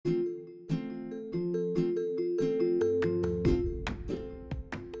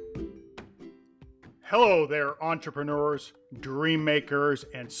Hello there, entrepreneurs, dream makers,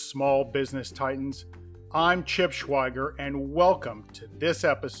 and small business titans. I'm Chip Schweiger, and welcome to this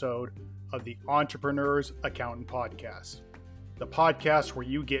episode of the Entrepreneur's Accountant Podcast, the podcast where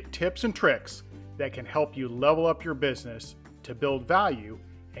you get tips and tricks that can help you level up your business to build value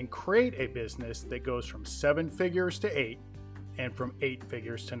and create a business that goes from 7 figures to 8 and from 8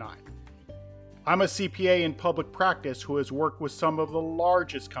 figures to 9. I'm a CPA in public practice who has worked with some of the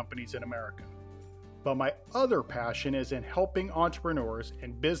largest companies in America. But my other passion is in helping entrepreneurs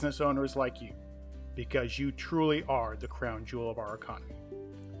and business owners like you, because you truly are the crown jewel of our economy.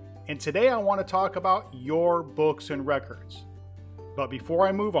 And today I want to talk about your books and records. But before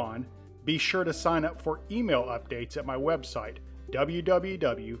I move on, be sure to sign up for email updates at my website,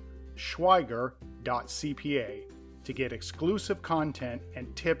 www.schweiger.cpa, to get exclusive content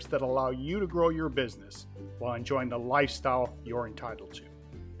and tips that allow you to grow your business while enjoying the lifestyle you're entitled to.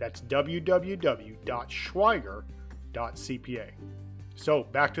 That's www.schweiger.cpa. So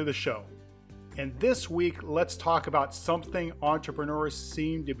back to the show. And this week, let's talk about something entrepreneurs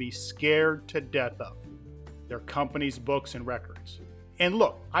seem to be scared to death of: their company's books and records. And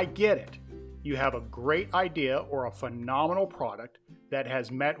look, I get it. You have a great idea or a phenomenal product that has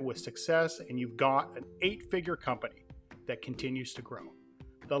met with success, and you've got an 8-figure company that continues to grow.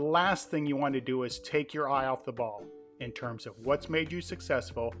 The last thing you want to do is take your eye off the ball in terms of what's made you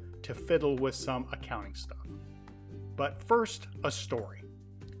successful to fiddle with some accounting stuff. But first, a story.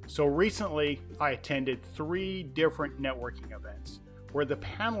 So recently, I attended 3 different networking events where the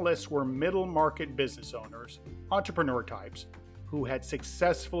panelists were middle market business owners, entrepreneur types, who had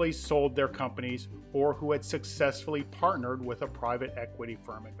successfully sold their companies or who had successfully partnered with a private equity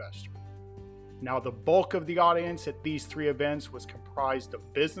firm investor. Now, the bulk of the audience at these 3 events was comprised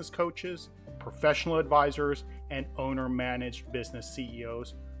of business coaches, professional advisors, and owner-managed business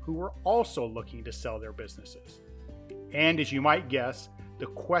CEOs who were also looking to sell their businesses. And as you might guess, the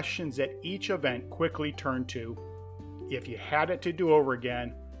questions at each event quickly turned to, if you had it to do over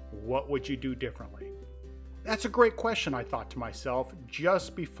again, what would you do differently? That's a great question, I thought to myself,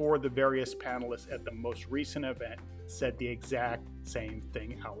 just before the various panelists at the most recent event said the exact same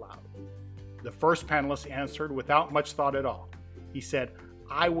thing out loud. The first panelist answered without much thought at all. He said,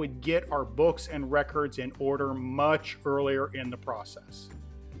 I would get our books and records in order much earlier in the process.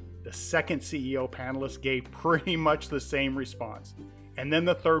 The second CEO panelist gave pretty much the same response. And then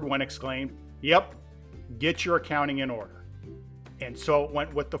the third one exclaimed, yep, get your accounting in order. And so it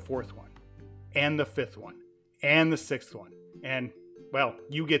went with the fourth one, and the fifth one, and the sixth one. And, well,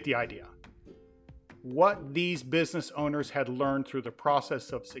 you get the idea. What these business owners had learned through the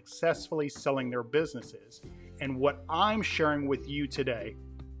process of successfully selling their businesses, and what I'm sharing with you today,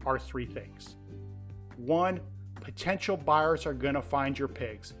 are 3 things. 1, potential buyers are going to find your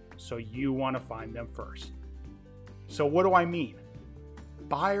pigs, so you want to find them first. So what do I mean?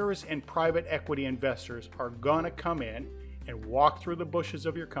 Buyers and private equity investors are going to come in and walk through the bushes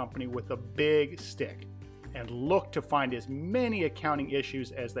of your company with a big stick and look to find as many accounting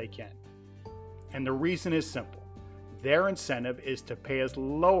issues as they can. And the reason is simple. Their incentive is to pay as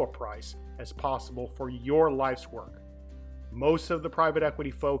low a price as possible for your life's work. Most of the private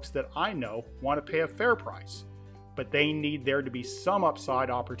equity folks that I know want to pay a fair price, but they need there to be some upside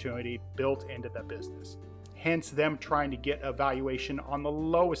opportunity built into the business. Hence them trying to get a valuation on the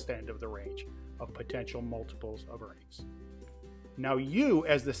lowest end of the range of potential multiples of earnings. Now you,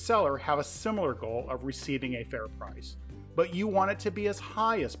 as the seller, have a similar goal of receiving a fair price, but you want it to be as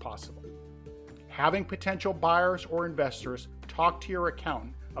high as possible. Having potential buyers or investors talk to your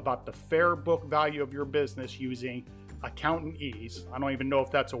accountant about the fair book value of your business using accountant ease. I don't even know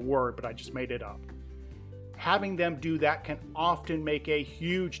if that's a word, but I just made it up. Having them do that can often make a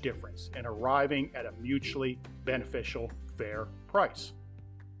huge difference in arriving at a mutually beneficial, fair price.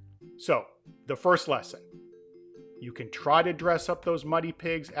 So, the first lesson. You can try to dress up those muddy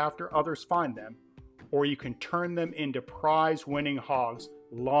pigs after others find them, or you can turn them into prize-winning hogs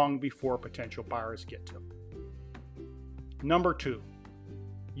long before potential buyers get to them. Number 2.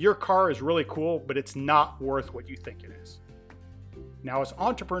 Your car is really cool, but it's not worth what you think it is. Now, as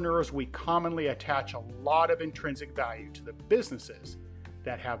entrepreneurs, we commonly attach a lot of intrinsic value to the businesses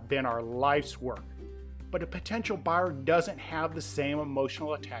that have been our life's work, but a potential buyer doesn't have the same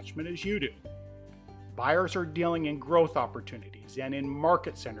emotional attachment as you do. Buyers are dealing in growth opportunities and in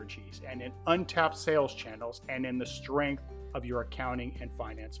market synergies and in untapped sales channels and in the strength of your accounting and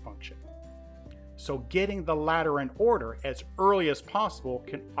finance function. So getting the latter in order as early as possible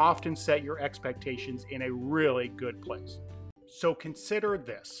can often set your expectations in a really good place. So consider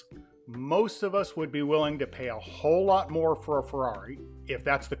this. Most of us would be willing to pay a whole lot more for a Ferrari, if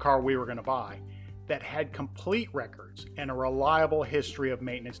that's the car we were going to buy, that had complete records and a reliable history of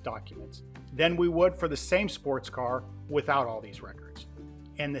maintenance documents than we would for the same sports car without all these records.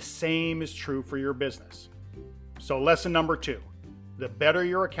 And the same is true for your business. So lesson number 2, the better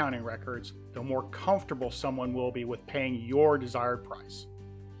your accounting records, the more comfortable someone will be with paying your desired price.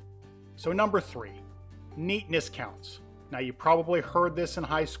 So number 3, neatness counts. Now you probably heard this in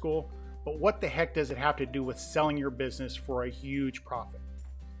high school, but what the heck does it have to do with selling your business for a huge profit?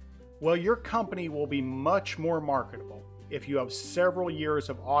 Well, your company will be much more marketable if you have several years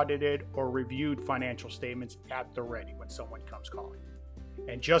of audited or reviewed financial statements at the ready when someone comes calling.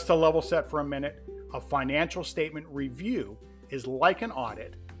 And just to level set for a minute, a financial statement review is like an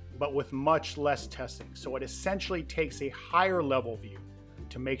audit, but with much less testing. So it essentially takes a higher level view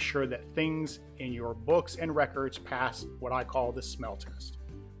to make sure that things in your books and records pass what I call the smell test.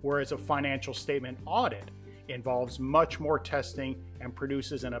 Whereas a financial statement audit involves much more testing and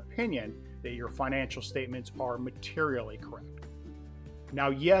produces an opinion that your financial statements are materially correct. Now,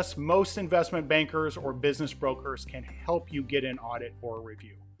 yes, most investment bankers or business brokers can help you get an audit or a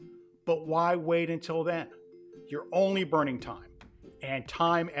review, but why wait until then? You're only burning time, and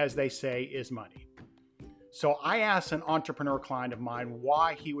time, as they say, is money. So I asked an entrepreneur client of mine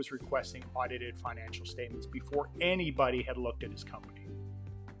why he was requesting audited financial statements before anybody had looked at his company.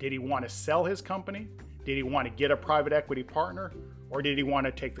 Did he want to sell his company? Did he want to get a private equity partner? Or did he want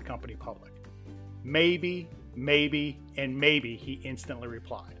to take the company public? Maybe, and maybe, he instantly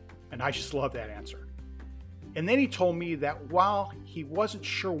replied. And I just love that answer. And then he told me that while he wasn't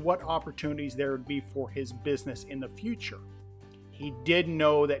sure what opportunities there would be for his business in the future, he did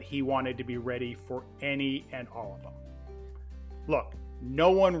know that he wanted to be ready for any and all of them. Look, no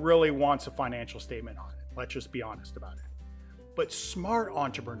one really wants a financial statement on it. Let's just be honest about it. But smart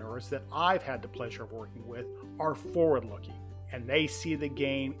entrepreneurs that I've had the pleasure of working with are forward-looking, and they see the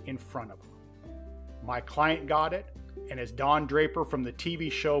game in front of them. My client got it, and as Don Draper from the TV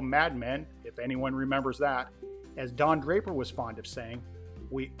show Mad Men, if anyone remembers that, as Don Draper was fond of saying,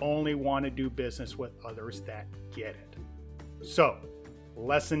 we only want to do business with others that get it. So,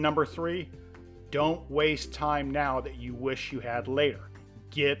 lesson number 3, don't waste time now that you wish you had later.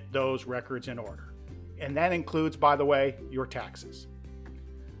 Get those records in order. And that includes, by the way, your taxes.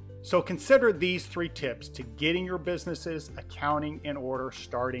 So consider these 3 tips to getting your business's accounting in order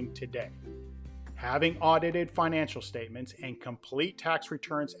starting today. Having audited financial statements and complete tax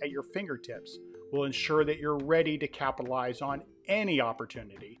returns at your fingertips will ensure that you're ready to capitalize on any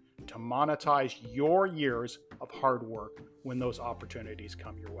opportunity to monetize your years of hard work when those opportunities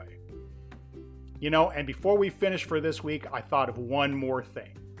come your way. And before we finish for this week, I thought of one more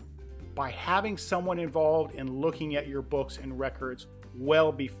thing. By having someone involved in looking at your books and records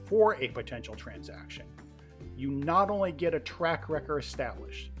well before a potential transaction, you not only get a track record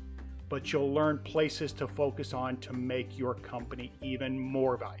established, but you'll learn places to focus on to make your company even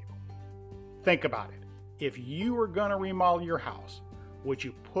more valuable. Think about it. If you were going to remodel your house, would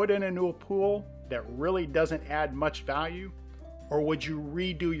you put in a new pool that really doesn't add much value? Or would you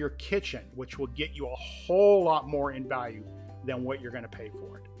redo your kitchen, which will get you a whole lot more in value than what you're going to pay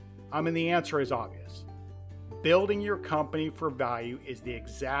for it? The answer is obvious. Building your company for value is the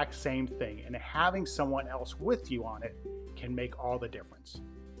exact same thing, and having someone else with you on it can make all the difference.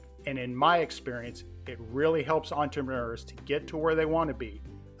 And in my experience, it really helps entrepreneurs to get to where they want to be,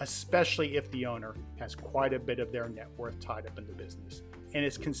 especially if the owner has quite a bit of their net worth tied up in the business and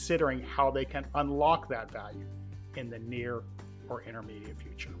is considering how they can unlock that value in the near or intermediate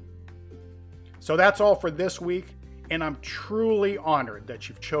future. So that's all for this week, and I'm truly honored that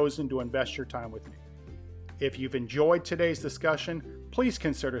you've chosen to invest your time with me. If you've enjoyed today's discussion, please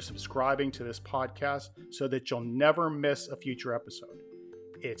consider subscribing to this podcast so that you'll never miss a future episode.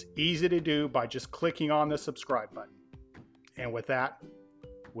 It's easy to do by just clicking on the subscribe button. And with that,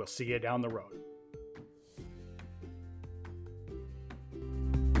 we'll see you down the road.